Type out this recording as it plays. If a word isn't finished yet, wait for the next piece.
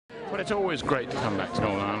Well, it's always great to come back to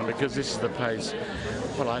Northern Ireland because this is the place,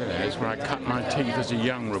 well, I don't know, it's where I cut my teeth as a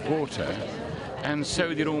young reporter, and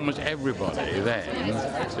so did almost everybody then.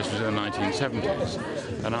 This was in the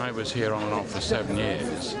 1970s, and I was here on and off for 7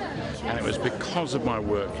 years. And it was because of my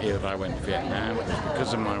work here that I went to Vietnam. It was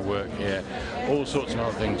because of my work here. All sorts of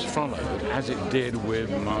other things followed, as it did with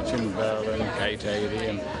Martin Bell and Kate Adie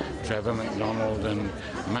and Trevor McDonald and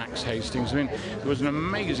Max Hastings. I mean, there was an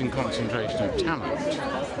amazing concentration of talent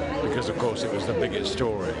because, of course, it was the biggest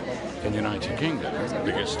story in the United Kingdom, the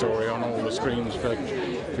biggest story on all the screens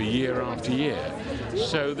for year after year.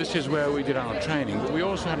 So this is where we did our training, but we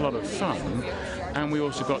also had a lot of fun, and we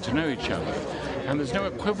also got to know each other. And there's no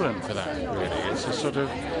equivalent for that, really. It's a sort of,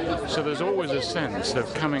 so there's always a sense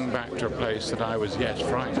of coming back to a place that I was, yes,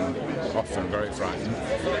 frightened, often very frightened.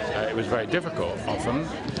 It was very difficult, often,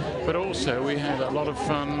 but also we had a lot of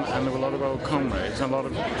fun, and there were a lot of old comrades and a lot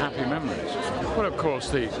of happy memories. Well, of course,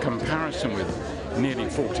 the comparison with nearly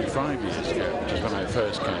 45 years ago, which is when I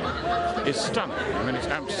first came, is stunning. I mean, it's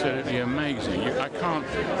absolutely amazing.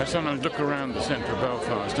 I sometimes look around the centre of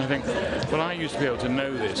Belfast and I think, well, I used to be able to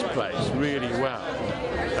know this place really well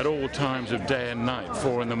at all times of day and night,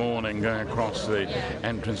 4 in the morning, going across the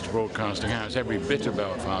entrance to Broadcasting House, every bit of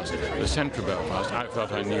Belfast, the centre of Belfast, I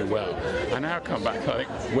felt I knew well. I now come back and I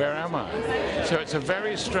think, where am I? So it's a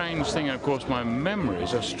very strange thing, and of course my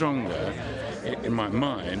memories are stronger in my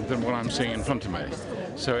mind than what I'm seeing in front of me.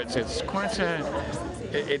 So it's quite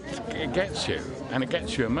it gets you, and it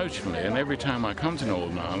gets you emotionally, and every time I come to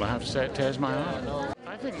Northern Ireland I have to say it tears my heart.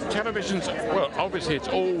 I think television's, well, obviously it's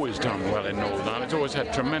always done well in Northern Ireland. It's always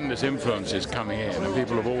had tremendous influences coming in, and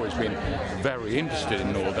people have always been very interested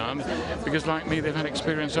in Northern Ireland because, like me, they've had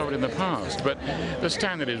experience of it in the past. But the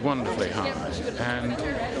standard is wonderfully high, and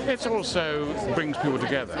it also brings people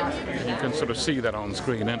together. You can sort of see that on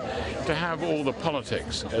screen, and to have all the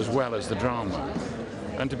politics as well as the drama,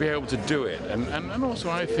 and to be able to do it, and also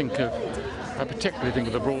I particularly think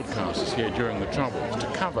of the broadcasters here during the Troubles, to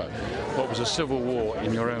cover what was a civil war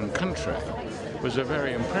in your own country was a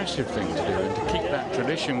very impressive thing to do, and to keep that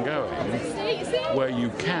tradition going where you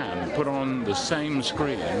can put on the same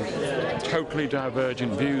screen totally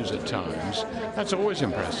divergent views at times, that's always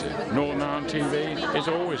impressive. Northern Ireland TV is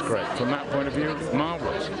always great from that point of view,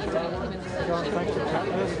 marvellous. John, thanks for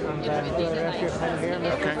chatting with us, and enjoy the rest of your time here.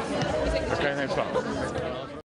 Okay, thanks a lot.